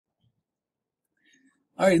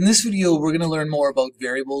All right, in this video, we're going to learn more about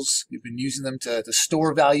variables. We've been using them to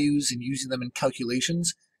store values and using them in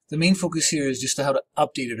calculations. The main focus here is just how to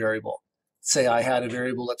update a variable. Say I had a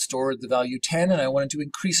variable that stored the value 10 and I wanted to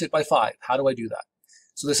increase it by 5. How do I do that?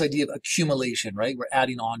 So this idea of accumulation, right? We're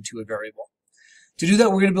adding on to a variable. To do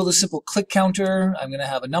that, we're going to build a simple click counter. I'm going to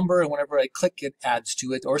have a number, and whenever I click, it adds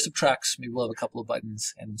to it or subtracts. Maybe we'll have a couple of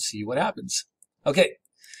buttons and see what happens. Okay,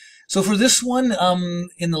 so for this one,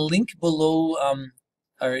 in the link below,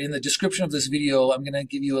 or in the description of this video, I'm going to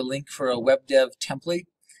give you a link for a web dev template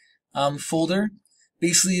folder.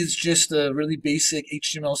 Basically, it's just a really basic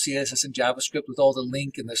HTML, CSS, and JavaScript with all the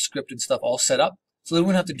link and the script and stuff all set up. So they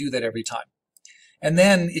won't have to do that every time. And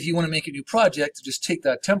then if you want to make a new project, just take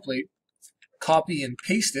that template, copy and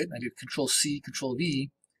paste it. I did Control-C,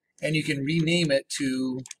 Control-V, and you can rename it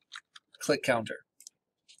to click counter.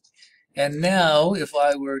 And now, if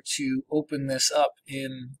I were to open this up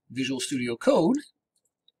in Visual Studio Code,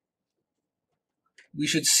 we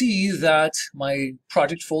should see that my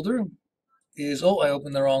project folder is, oh, I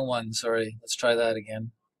opened the wrong one, sorry. Let's try that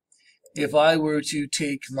again. If I were to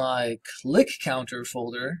take my click counter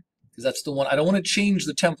folder, because that's the one, I don't want to change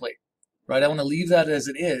the template, right? I want to leave that as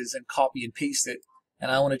it is and copy and paste it, and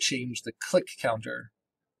I want to change the click counter.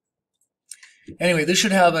 Anyway, this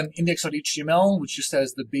should have an index.html, which just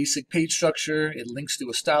has the basic page structure. It links to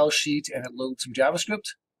a style sheet, and it loads some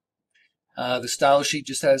JavaScript. The style sheet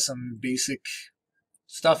just has some basic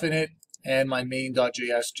stuff in it, and my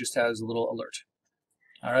main.js just has a little alert.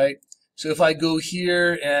 All right, so if I go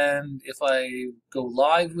here and if I go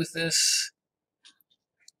live with this,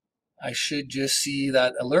 I should just see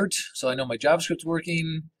that alert, so I know my JavaScript's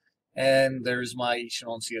working, and there's my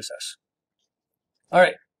HTML and CSS. All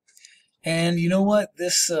right, and you know what?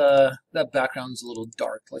 This that background's a little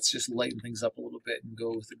dark. Let's just lighten things up a little bit and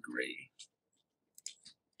go with the gray.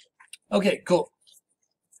 Okay, cool.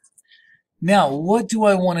 Now, what do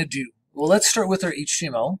I want to do? Well, let's start with our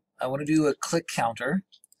HTML. I want to do a click counter.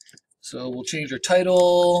 So we'll change our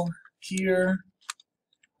title here.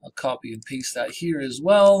 I'll copy and paste that here as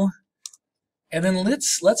well. And then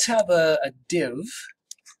let's have a div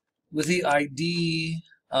with the ID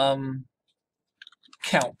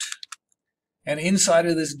count. And inside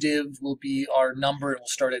of this div will be our number, and we'll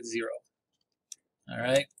start at 0. All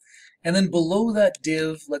right. And then below that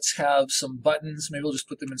div, let's have some buttons. Maybe we'll just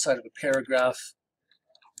put them inside of a paragraph.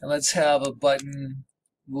 And let's have a button.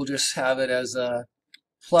 We'll just have it as a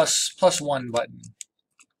plus one button.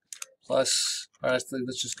 Plus, all right,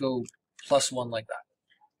 let's just go +1 like that.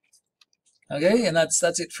 Okay, and that's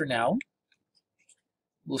it for now.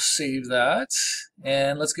 We'll save that.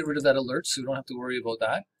 And let's get rid of that alert so we don't have to worry about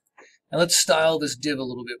that. And let's style this div a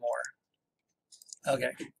little bit more.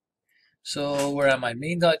 Okay. So we're at my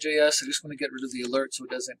main.js. I just want to get rid of the alert so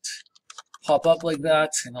it doesn't pop up like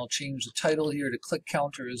that. And I'll change the title here to click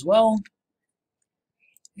counter as well.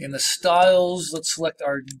 In the styles, let's select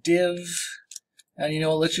our div. And you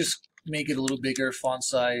know, let's just make it a little bigger, font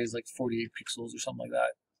size like 48 pixels or something like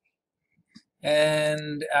that.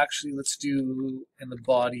 And actually, let's do in the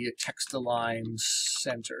body a text-align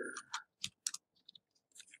center.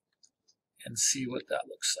 And see what that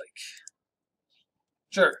looks like.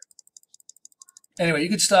 Sure. Anyway, you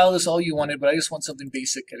could style this all you wanted, but I just want something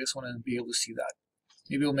basic. I just want to be able to see that.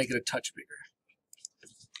 Maybe we'll make it a touch bigger.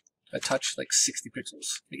 A touch, like 60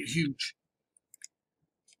 pixels. Make it huge.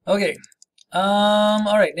 Okay. All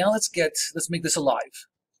right. Now let's make this alive.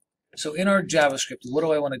 So in our JavaScript, what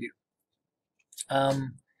do I want to do?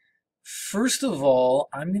 First of all,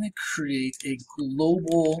 I'm going to create a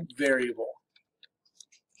global variable.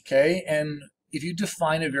 Okay, and if you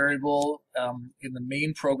define a variable in the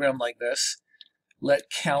main program like this,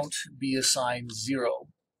 let count be assigned 0.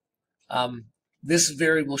 This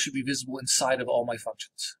variable should be visible inside of all my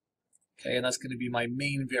functions. Okay, and that's going to be my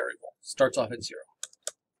main variable. Starts off at 0.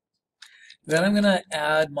 Then I'm going to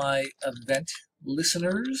add my event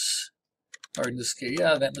listeners, or in this case,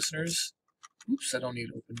 yeah, event listeners. Oops, I don't need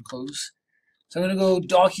open and close. So I'm going to go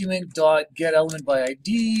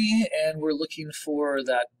document.getElementById, and we're looking for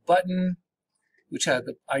that button, which had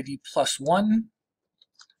the ID +1.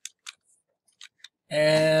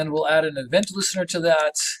 And we'll add an event listener to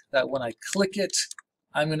that when I click it,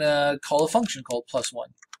 I'm going to call a function called +1.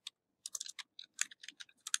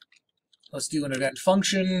 Let's do an event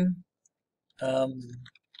function +1,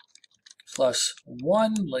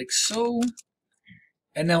 like so.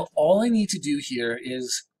 And now all I need to do here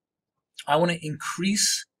is I want to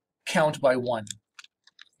increase count by 1.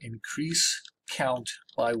 Increase count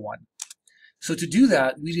by 1. So to do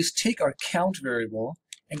that, we just take our count variable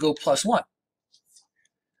and go +1.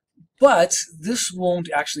 But this won't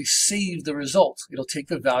actually save the result. It'll take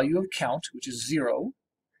the value of count, which is 0,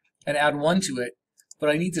 and add 1 to it. But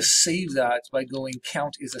I need to save that by going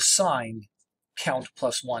count is assigned count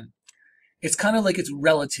plus 1. It's kind of like it's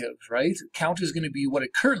relative, right? Count is going to be what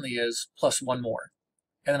it currently is plus 1 more.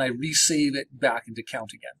 And then I resave it back into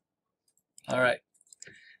count again. All right.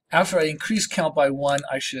 After I increase count by 1,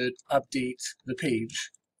 I should update the page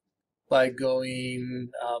by going,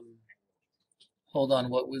 hold on,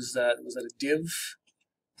 what was that? Was that a div?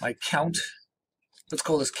 My count. Let's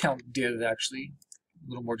call this count div, actually. A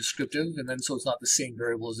little more descriptive, and then so it's not the same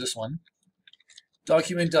variable as this one.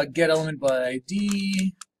 Document.getElement by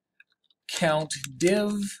ID, count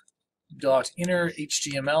div dot inner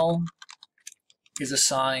HTML is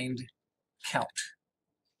assigned count.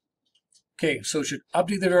 Okay, so it should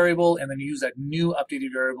update the variable and then use that new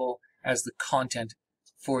updated variable as the content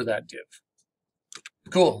for that div.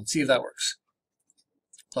 Cool, let's see if that works.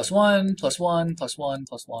 Plus 1, plus 1, plus 1,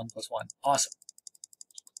 plus 1, plus 1. Awesome.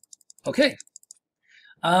 Okay.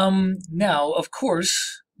 Now, of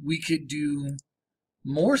course, we could do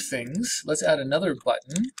more things. Let's add another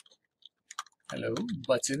button. Hello,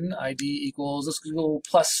 button ID equals, let's go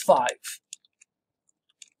plus 5.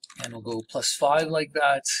 And we'll go plus 5 like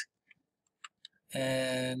that.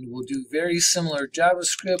 And we'll do very similar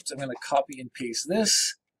JavaScript. I'm going to copy and paste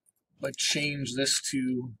this, but change this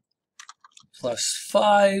to plus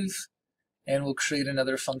 5. And we'll create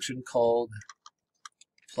another function called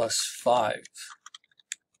plus 5.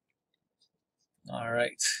 All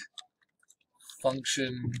right.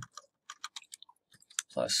 Function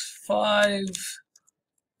plus 5.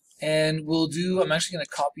 And we'll do, I'm actually going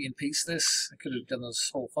to copy and paste this. I could have done this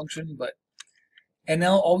whole function, but, and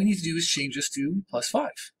now all we need to do is change this to plus 5.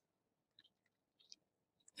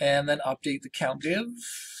 And then update the count div.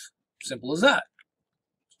 Simple as that.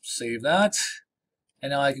 Save that.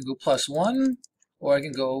 And now I can go plus 1, or I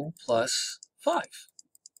can go plus 5.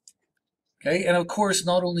 Okay, and of course,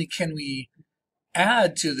 not only can we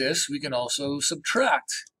add to this, we can also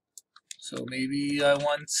subtract. So maybe I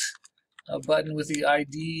want a button with the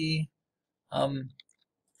ID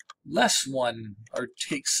less 1, or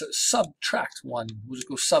subtract 1. We'll just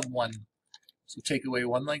go sub 1. So take away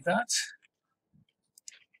 1 like that.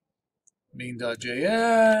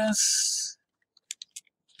 Main.js.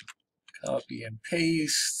 Copy and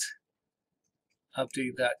paste.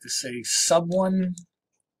 Update that to say sub 1.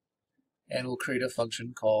 And we'll create a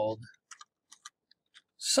function called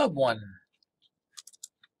sub1.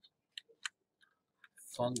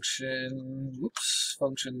 Function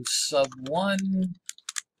sub1.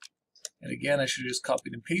 And again, I should have just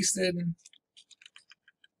copied and pasted.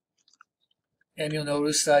 And you'll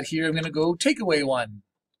notice that here I'm going to go take away 1.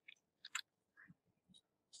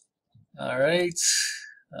 All right.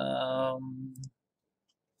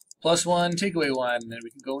 Plus 1, take away 1. And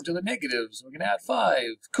we can go into the negatives. We're going to add 5.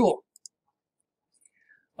 Cool.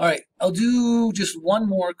 All right, I'll do just one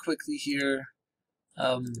more quickly here.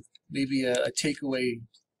 Maybe a takeaway.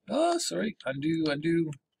 Oh, sorry,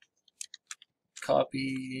 undo.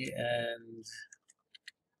 Copy and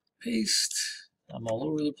paste. I'm all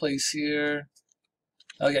over the place here.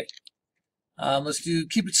 Okay, let's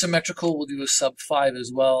keep it symmetrical. We'll do a sub 5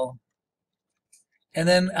 as well. And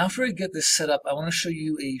then after I get this set up, I want to show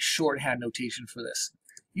you a shorthand notation for this.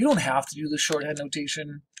 You don't have to do the shorthand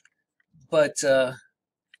notation, but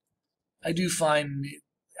I do find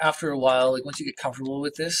after a while, like once you get comfortable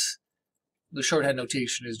with this, the shorthand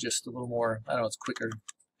notation is just a little more, I don't know, it's quicker.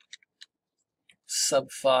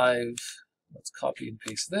 Sub 5, let's copy and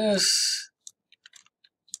paste this.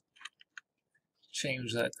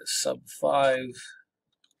 Change that to sub 5.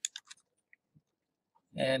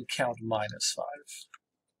 And count minus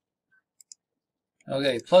 5.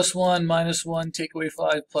 Okay, plus 1, minus 1, take away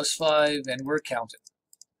 5, plus 5, and we're counting.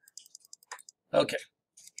 Okay.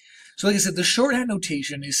 So like I said, the shorthand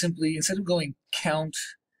notation is simply, instead of going count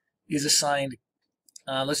is assigned,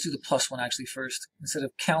 let's do the plus 1 actually first. Instead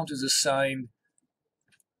of count is assigned,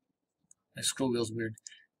 my scroll wheel's weird.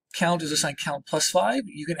 Count is assigned count plus 5.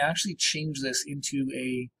 You can actually change this into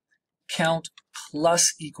a count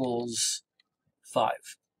plus equals 5.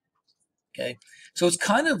 Okay, so it's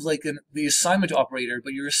kind of like the assignment operator,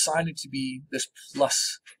 but you're assigning it to be this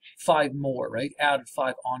plus 5 more, right? Add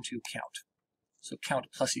 5 onto count. So count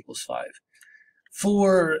plus equals 5.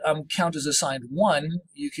 For count is assigned 1,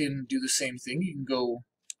 you can do the same thing. You can go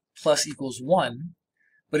plus equals 1.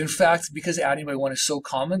 But in fact, because adding by 1 is so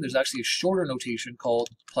common, there's actually a shorter notation called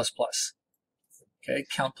plus plus. Okay,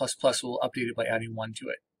 count plus plus will update it by adding 1 to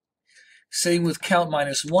it. Same with count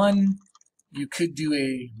minus 1. You could do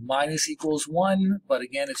a minus equals 1, but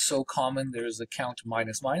again, it's so common, there's a count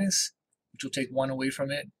minus minus, which will take 1 away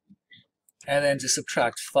from it. And then to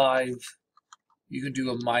subtract 5, you can do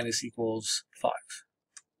a minus equals 5.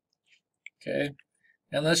 Okay,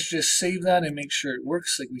 and let's just save that and make sure it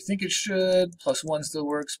works like we think it should. Plus 1 still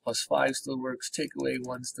works, plus 5 still works, take away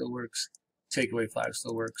 1 still works, take away 5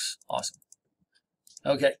 still works. Awesome.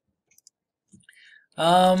 Okay.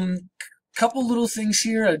 Couple little things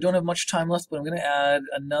here. I don't have much time left, but I'm going to add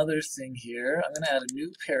another thing here. I'm going to add a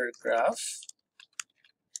new paragraph.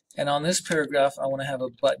 And on this paragraph, I want to have a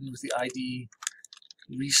button with the ID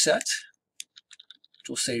reset, which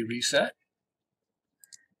will say reset.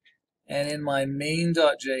 And in my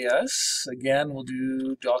main.js, again, we'll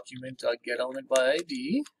do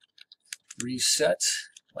document.getElementById, reset.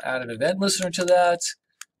 We'll add an event listener to that.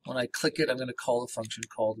 When I click it, I'm going to call a function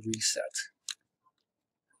called reset.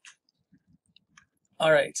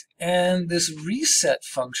 All right, and this reset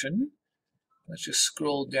function, let's just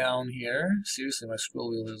scroll down here. Seriously, my scroll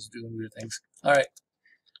wheel is doing weird things. All right,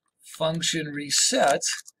 function reset,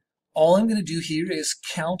 all I'm going to do here is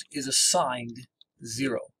count is assigned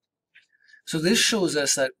 0. So this shows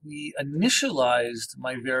us that we initialized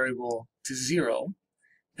my variable to 0,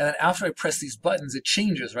 and then after I press these buttons, it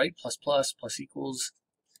changes, right? Plus, plus, plus equals.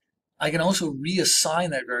 I can also reassign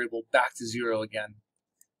that variable back to 0 again,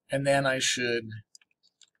 and then I should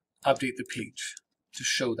update the page to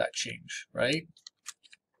show that change, right?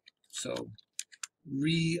 So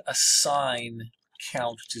reassign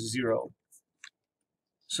count to 0.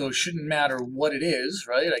 So it shouldn't matter what it is,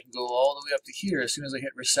 right? I can go all the way up to here. As soon as I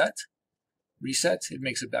hit reset, it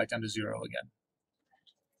makes it back down to 0 again.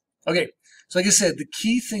 Okay, so like I said, the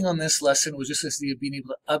key thing on this lesson was just this idea of being able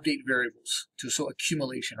to update variables. So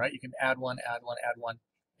accumulation, right? You can add one,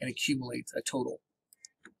 and accumulate a total.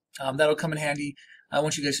 That'll come in handy. I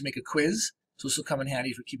want you guys to make a quiz. So this will come in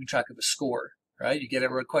handy for keeping track of a score, right? You get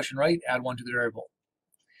every question right, add 1 to the variable.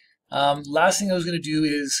 Last thing I was going to do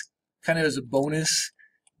is, kind of as a bonus,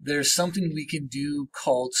 there's something we can do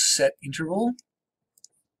called set interval.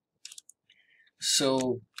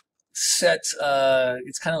 So set,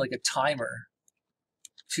 it's kind of like a timer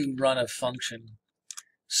to run a function.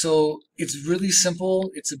 So it's really simple.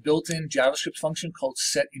 It's a built-in JavaScript function called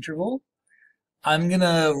set interval. I'm going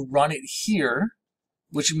to run it here,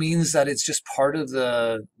 which means that it's just part of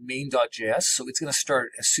the main.js. So it's going to start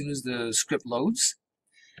as soon as the script loads.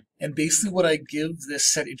 And basically what I give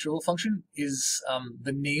this set interval function is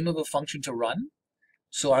the name of a function to run.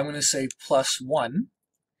 So I'm going to say +1.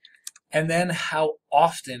 And then how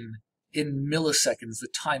often in milliseconds, the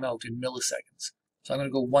timeout in milliseconds. So I'm going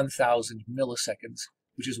to go 1,000 milliseconds,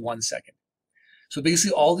 which is 1 second. So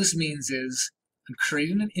basically all this means is I'm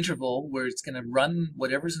creating an interval where it's going to run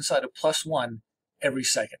whatever's inside of +1 every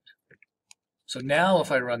second. So now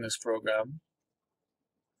if I run this program,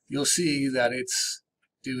 you'll see that it's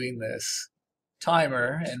doing this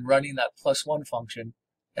timer and running that +1 function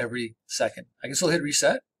every second. I can still hit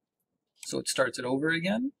reset, so it starts it over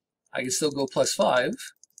again. I can still go +5,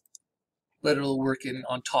 but it'll work in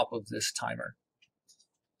on top of this timer.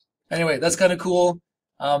 Anyway, that's kind of cool.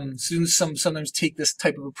 Students sometimes take this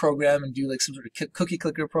type of a program and do like some sort of cookie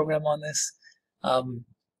clicker program on this.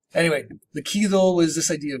 Anyway, the key though was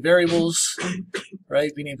this idea of variables,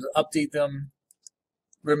 right? Being able to update them.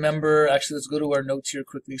 Remember, actually, let's go to our notes here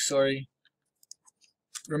quickly, sorry.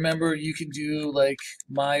 Remember, you can do like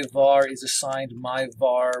myVar is assigned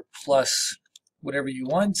myVar plus whatever you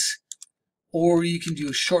want, or you can do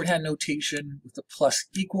a shorthand notation with the plus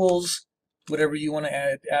equals, whatever you want to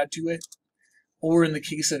add to it. Or in the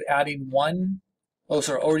case of adding 1,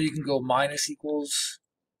 or you can go minus equals.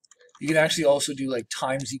 You can actually also do like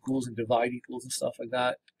times equals and divide equals and stuff like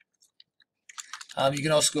that. You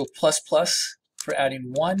can also go plus plus for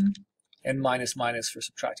adding 1 and minus minus for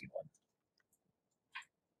subtracting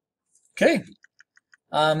 1. Okay,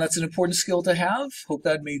 that's an important skill to have. Hope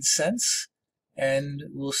that made sense, and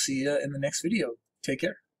we'll see you in the next video. Take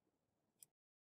care.